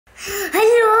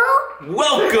Hello.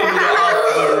 Welcome to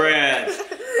Off the Ranch.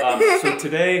 So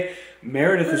today,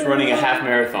 Meredith is running a half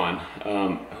marathon.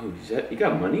 Oh, you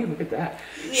got money? Look at that.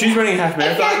 Yeah. She's running a half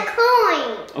marathon. It's a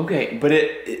coin. Okay, but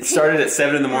it started at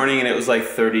 7 in the morning and it was like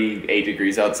 38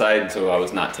 degrees outside, so I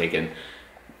was not taking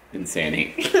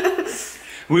insanity.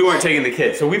 We weren't taking the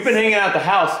kids, so we've been hanging out at the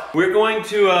house. We're going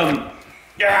to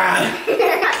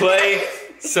play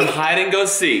some hide and go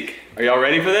seek. Are y'all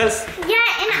ready for this? Yeah,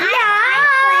 and I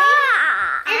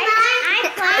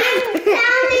played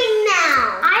counting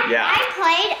now.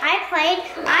 I played,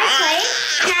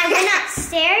 and I went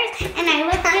upstairs, and I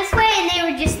looked this way, and they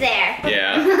were just there.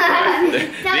 Yeah.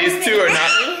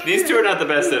 These two are not the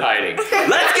best at hiding.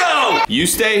 Let's go! You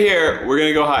stay here. We're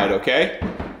gonna go hide, okay?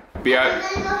 I'm gonna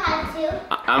go hide too.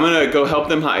 I'm gonna go help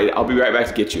them hide. I'll be right back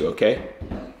to get you, okay?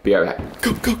 Be right back.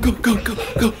 Go, go, go, go, go,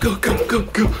 go, go, go, go,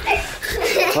 go.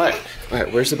 All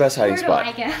right, where's the best hiding spot?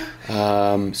 Where do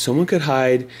I go? Someone could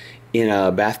hide in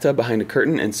a bathtub behind a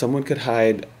curtain, and someone could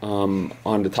hide on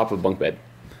the top of a bunk bed.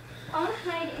 I want to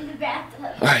hide in the bathtub.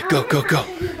 All right, go, go, go.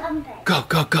 Go,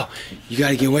 go, go. You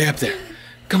gotta get way up there.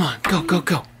 Come on, go, go,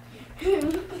 go.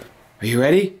 Are you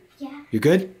ready? Yeah. You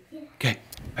good? Yeah. Okay.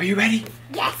 Are you ready?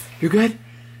 Yes. You're good?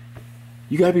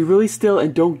 You gotta be really still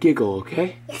and don't giggle,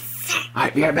 okay? Yes, sir. All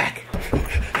right, be right back.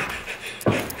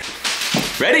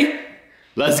 Ready?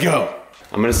 Let's go.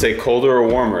 I'm gonna say colder or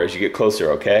warmer as you get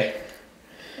closer, okay?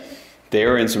 They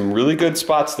are in some really good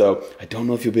spots though. I don't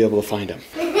know if you'll be able to find them.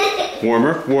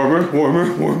 Warmer, warmer,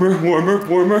 warmer, warmer, warmer,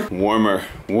 warmer, warmer,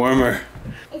 warmer.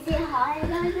 Is it hot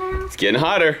now? It's getting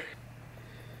hotter.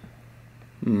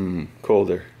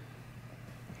 Colder.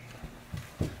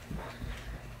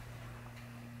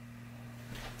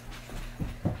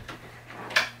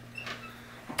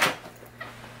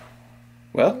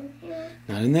 Well,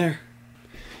 not in there.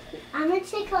 I'm gonna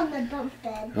check on the bunk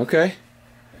bed. Okay.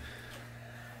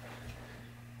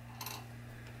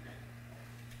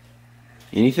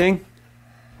 Anything?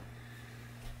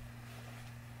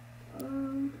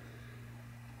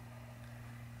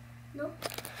 Nope.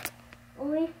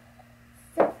 Only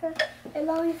stuff that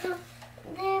belongs on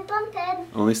their bunk bed.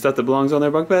 Only stuff that belongs on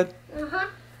their bunk bed? Uh-huh.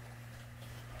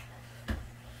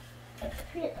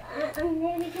 I'm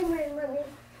gonna get my money.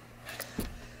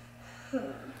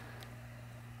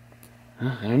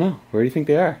 I don't know. Where do you think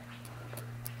they are?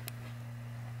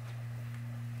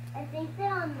 I think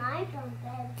they're on my bunk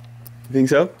bed. You think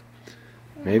so?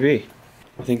 Maybe.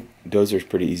 I think Dozer's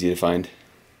pretty easy to find.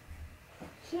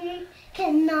 She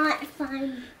cannot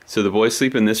find. So the boys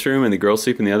sleep in this room and the girls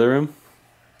sleep in the other room?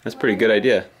 That's a pretty good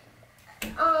idea.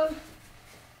 They're over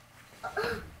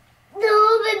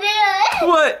there.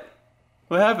 What?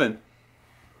 What happened?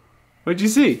 What'd you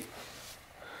see?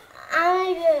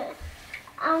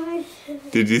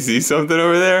 Did you see something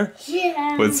over there?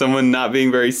 Yeah. Was someone not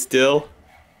being very still?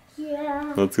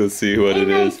 Yeah. Let's go see what it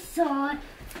is. I saw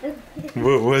it.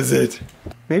 What was it?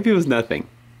 Maybe it was nothing.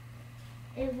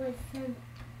 It was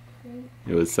something.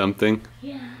 It was something?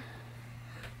 Yeah.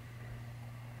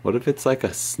 What if it's like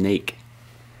a snake?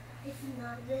 It's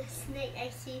not the snake. I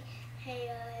see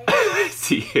hair. I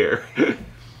see hair.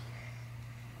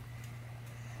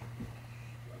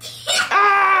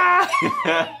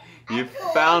 Ah! You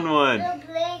found one. The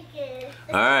blanket.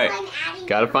 Alright.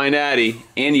 Gotta find Addie.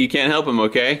 Andy, you can't help him,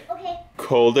 okay? Okay.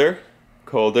 Colder.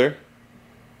 Colder.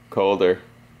 Colder.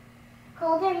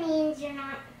 Colder means you're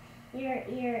not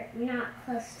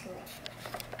close to it.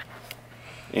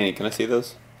 Annie, can I see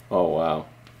those? Oh, wow.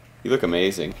 You look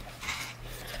amazing.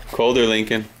 Colder,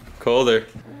 Lincoln. Colder.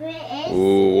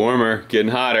 Ooh, warmer.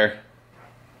 Getting hotter.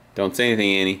 Don't say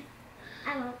anything, Annie.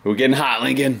 I won't. We're getting hot,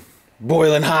 Lincoln.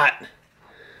 Boiling hot.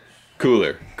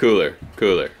 Cooler, cooler,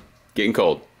 cooler. Getting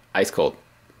cold. Ice cold.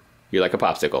 You're like a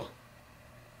popsicle.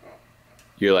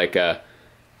 You're like a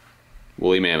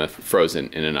woolly mammoth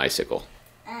frozen in an icicle.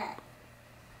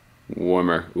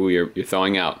 Warmer. Ooh, you're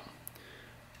thawing out.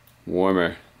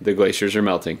 Warmer. The glaciers are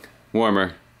melting.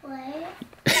 Warmer. What?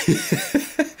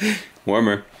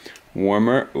 Warmer.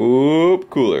 Warmer. Ooh,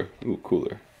 cooler. Ooh,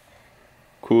 cooler.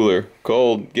 Cooler.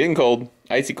 Cold. Getting cold.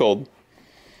 Icy cold.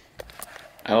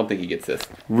 I don't think he gets this.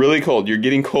 Really cold. You're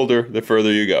getting colder the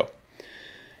further you go.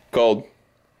 Cold.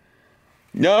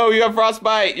 No, you have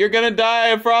frostbite. You're gonna die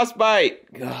of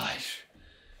frostbite. Gosh.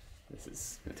 This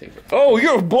is gonna take forever. Oh,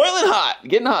 you're boiling hot.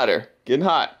 Getting hotter. Getting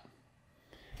hot.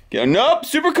 Nope,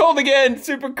 super cold again.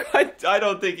 Super cold. I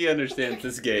don't think he understands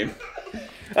this game.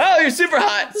 Oh, you're super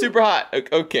hot. Super hot.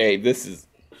 Okay, this is...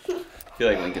 I feel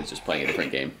like Lincoln's just playing a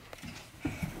different game.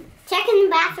 Check in the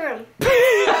bathroom.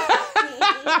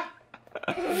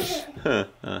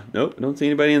 Nope, don't see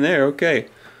anybody in there. Okay.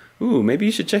 Ooh, maybe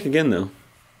you should check again though.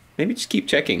 Maybe just keep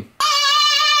checking. In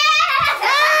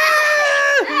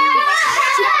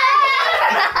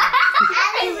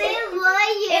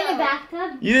the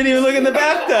bathtub? You didn't even look in the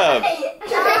bathtub.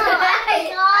 Oh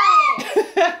my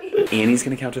god. Annie's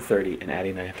gonna count to 30, and Addie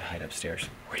and I have to hide upstairs.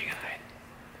 Where are you gonna hide?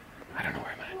 I don't know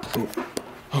where I'm at. Ooh.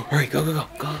 Oh, hurry, go. Good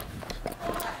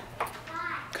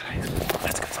eyes.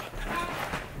 Let's go.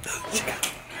 Check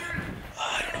out. Oh,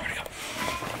 I don't know where to go.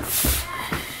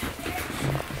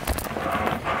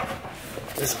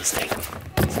 This is a mistake.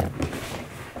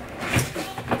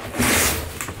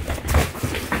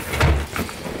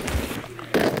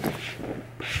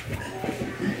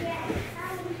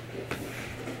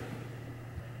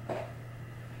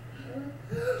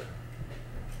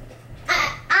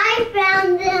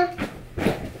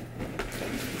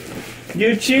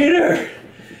 You cheater!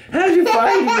 How'd you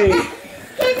find me? Because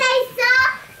I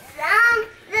saw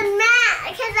the map.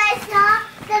 Because I saw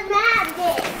the map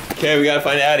there. Okay, we gotta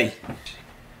find Addie.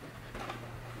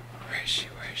 Where is she?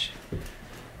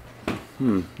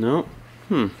 No.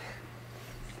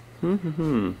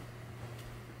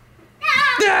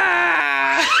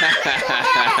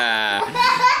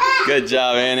 Good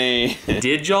job, Annie.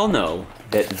 Did y'all know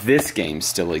that this game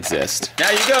still exists?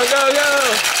 Now you go!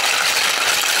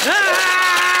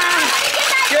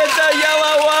 Get the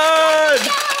yellow one!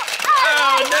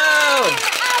 Oh no!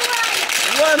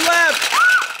 One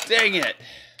left! Dang it!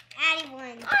 Addie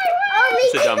won.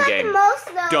 It's a dumb game.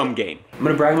 Dumb game. I'm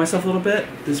gonna brag myself a little bit.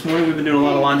 This morning we've been doing a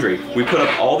lot of laundry. We put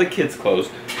up all the kids' clothes.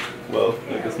 Well,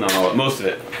 I guess not all, most of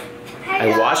it.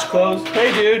 I washed clothes.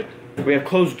 Hey dude! We have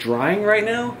clothes drying right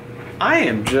now.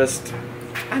 I'm just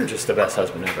the best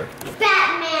husband ever.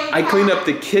 Batman. I cleaned up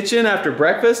the kitchen after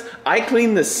breakfast. I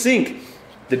cleaned the sink.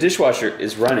 The dishwasher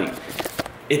is running.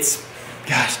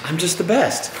 Gosh, I'm just the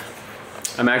best.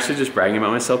 I'm actually just bragging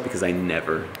about myself because I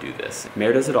never do this.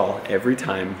 Mare does it all every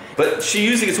time. But she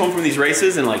usually gets home from these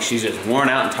races and like she's just worn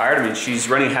out and tired. I mean, she's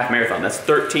running a half marathon. That's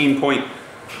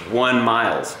 13.1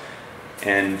 miles.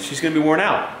 And she's gonna be worn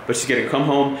out. But she's gonna come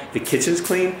home, the kitchen's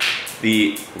clean,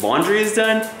 the laundry is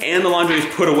done, and the laundry is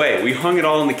put away. We hung it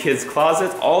all in the kids'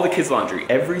 closets, all the kids' laundry.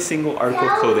 Every single article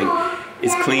of clothing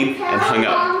is clean and hung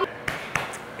up.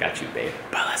 Got you, babe.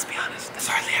 But let's be honest, this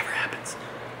hardly ever happens.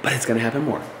 But it's gonna happen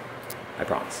more. I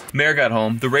promise. Mare got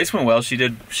home. The race went well. She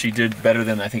did better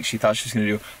than I think she thought she was gonna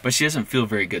do, but she doesn't feel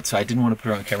very good, so I didn't want to put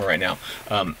her on camera right now.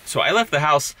 So I left the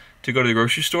house to go to the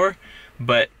grocery store,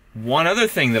 but one other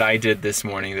thing that I did this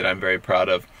morning that I'm very proud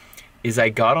of is I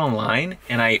got online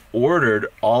and I ordered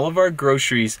all of our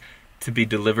groceries to be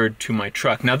delivered to my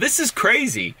truck. Now this is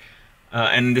crazy,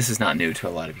 and this is not new to a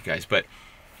lot of you guys, but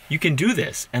you can do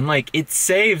this, and like it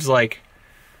saves like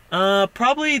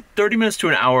probably 30 minutes to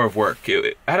an hour of work.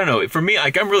 I don't know, for me,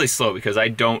 like I'm really slow because I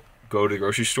don't go to the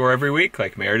grocery store every week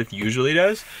like Meredith usually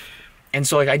does, and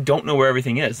so like I don't know where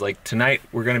everything is. Like tonight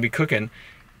we're gonna be cooking,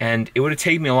 and it would have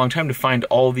taken me a long time to find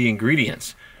all the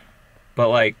ingredients. But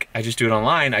like, I just do it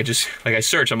online. I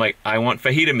search, I'm like, I want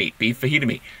fajita meat, beef fajita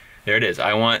meat. There it is.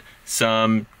 I want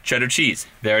some cheddar cheese.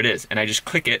 There it is. And I just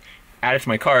click it, add it to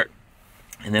my cart,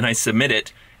 and then I submit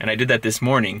it. And I did that this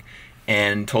morning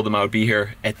and told them I would be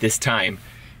here at this time.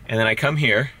 And then I come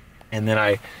here and then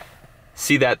I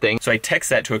see that thing. So I text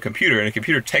that to a computer and a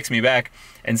computer texts me back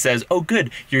and says, oh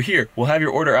good, you're here. We'll have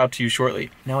your order out to you shortly.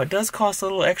 Now it does cost a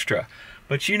little extra.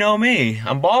 But you know me,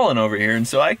 I'm balling over here, and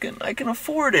so I can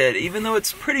afford it, even though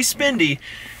it's pretty spendy.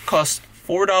 Costs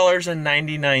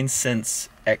 $4.99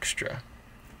 extra.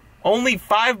 Only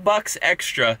 $5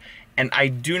 extra, and I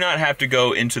do not have to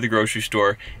go into the grocery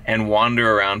store and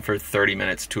wander around for 30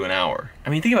 minutes to an hour. I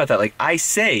mean, think about that. Like, I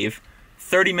save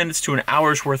 30 minutes to an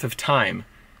hour's worth of time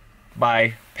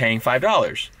by paying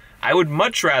 $5. I would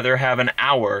much rather have an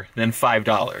hour than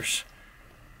 $5.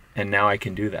 And now I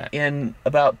can do that. In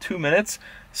about 2 minutes,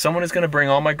 someone is gonna bring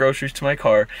all my groceries to my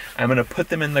car. I'm gonna put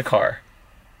them in the car,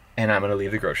 and I'm gonna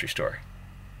leave the grocery store.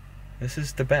 This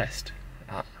is the best.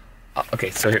 Okay,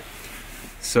 so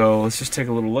let's just take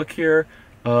a little look here.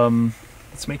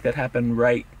 Let's make that happen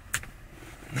right.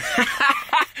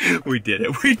 We did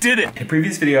it. In a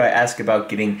previous video, I asked about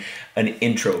getting an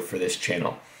intro for this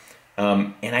channel.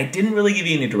 And I didn't really give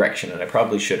you any direction, and I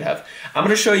probably should have. I'm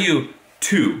gonna show you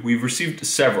two. We've received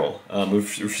several.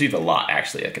 We've received a lot,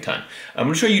 actually, like a ton. I'm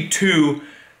gonna show you two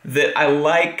that I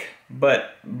like,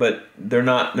 but they're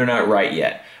not right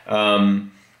yet.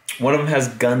 One of them has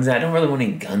guns in it. I don't really want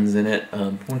any guns in it. I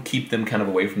want to keep them kind of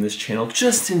away from this channel,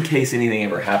 just in case anything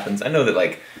ever happens. I know that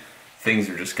like things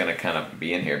are just gonna kind of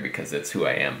be in here because it's who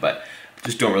I am, but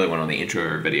just don't really want on the intro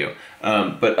or video.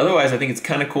 But otherwise, I think it's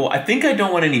kind of cool. I think I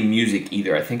don't want any music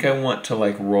either. I think I want to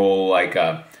like roll like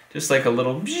a Just like a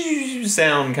little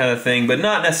sound kind of thing, but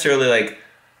not necessarily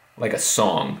like a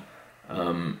song,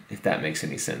 if that makes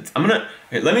any sense.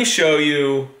 Let me show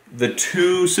you the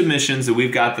 2 submissions that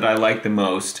we've got that I like the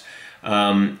most,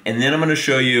 and then I'm gonna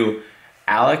show you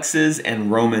Alex's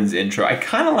and Roman's intro. I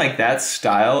kind of like that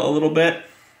style a little bit,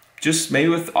 just maybe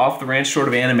with Off the Ranch sort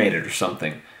of animated or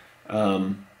something.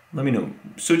 Let me know.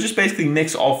 So just basically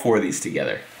mix all 4 of these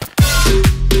together.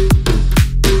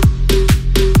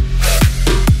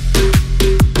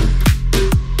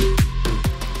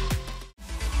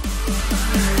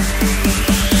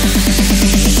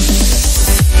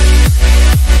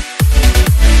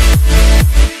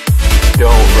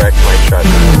 Don't wreck my truck.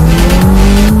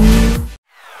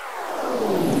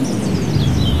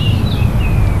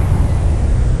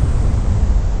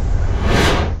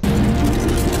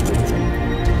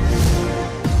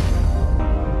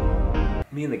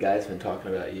 Me and the guys have been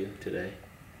talking about you today.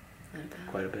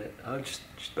 Quite a bit. Oh, just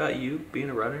about you being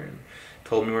a runner, and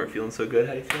told me you weren't feeling so good.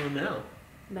 How you feeling now?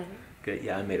 Better. Good.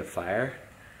 Yeah, I made a fire.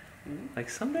 Like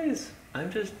some days,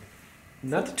 I'm just,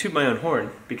 not to toot my own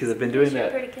horn, because I've been doing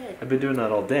that. Pretty good. I've been doing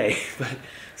that all day, but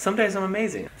some days I'm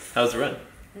amazing. How's the run?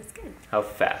 That's good. How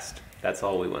fast? That's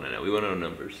all we want to know. We want to know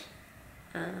numbers.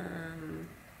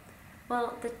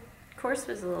 Well, the course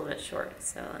was a little bit short,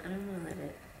 so I don't know that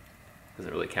it... Does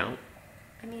it really count?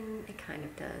 I mean, it kind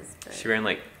of does, but... She ran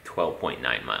like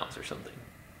 12.9 miles or something.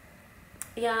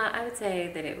 Yeah, I would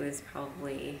say that it was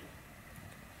probably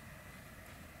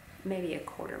maybe a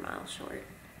quarter mile short.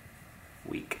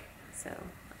 Weak. So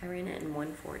I ran it in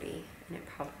 1:40, and it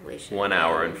probably should 1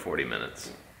 hour and 40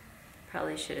 minutes.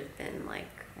 Probably should have been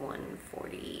like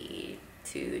 1:42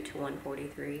 to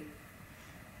 1:43.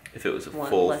 If it was a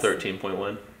full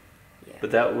 13.1? Yeah.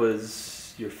 But that was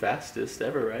your fastest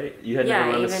ever, right? You had Yeah,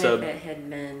 never run even a sub. if it had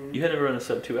been... You had never run a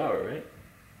sub 2 hour, right?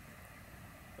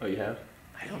 Oh, you have?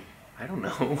 I don't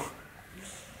know.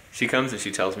 She comes and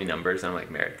she tells me numbers, and I'm like,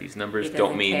 Merritt, these numbers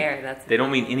don't mean they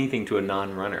don't mean anything to a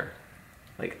non-runner,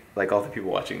 like all the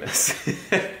people watching this.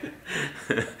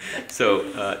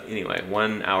 So anyway,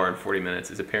 1 hour and 40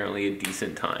 minutes is apparently a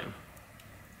decent time.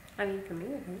 I mean, for me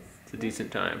it is. It's a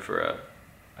decent time for a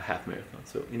half marathon.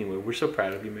 So anyway, we're so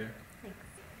proud of you, Merritt. Thanks.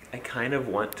 I kind of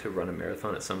want to run a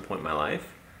marathon at some point in my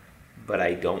life, but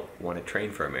I don't want to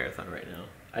train for a marathon right now.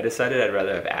 I decided I'd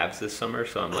rather have abs this summer,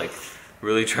 so I'm like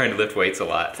really trying to lift weights a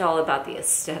lot. It's all about the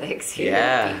aesthetics here,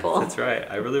 Yeah, people. that's right.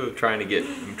 I really am trying to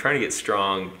get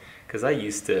strong, because I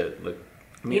used to look.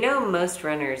 I mean, you know, most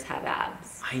runners have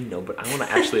abs. I know, but I want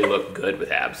to actually look good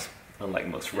with abs, unlike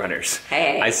most runners.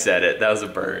 Hey, I said it. That was a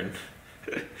burn.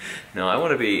 No, I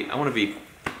want to be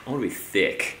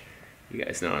thick. You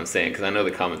guys know what I'm saying, because I know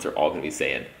the comments are all going to be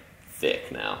saying thick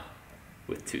now,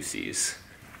 with 2 C's.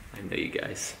 I know you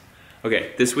guys.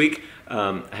 Okay, this week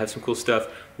I have some cool stuff.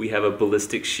 We have a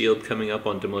ballistic shield coming up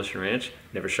on Demolition Ranch.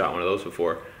 Never shot one of those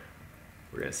before.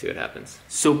 We're gonna see what happens.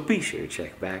 So be sure to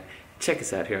check back. Check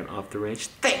us out here on Off the Ranch.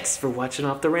 Thanks for watching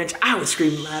Off the Ranch. I was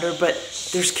screaming louder, but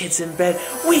there's kids in bed.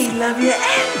 We love you,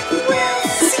 and we'll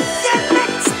see you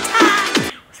next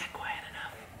time. Was that quiet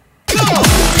enough?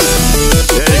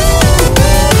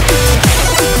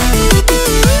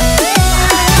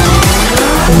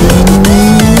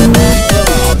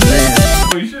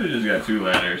 We should have just got 2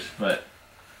 ladders, but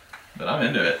I'm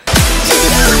into it.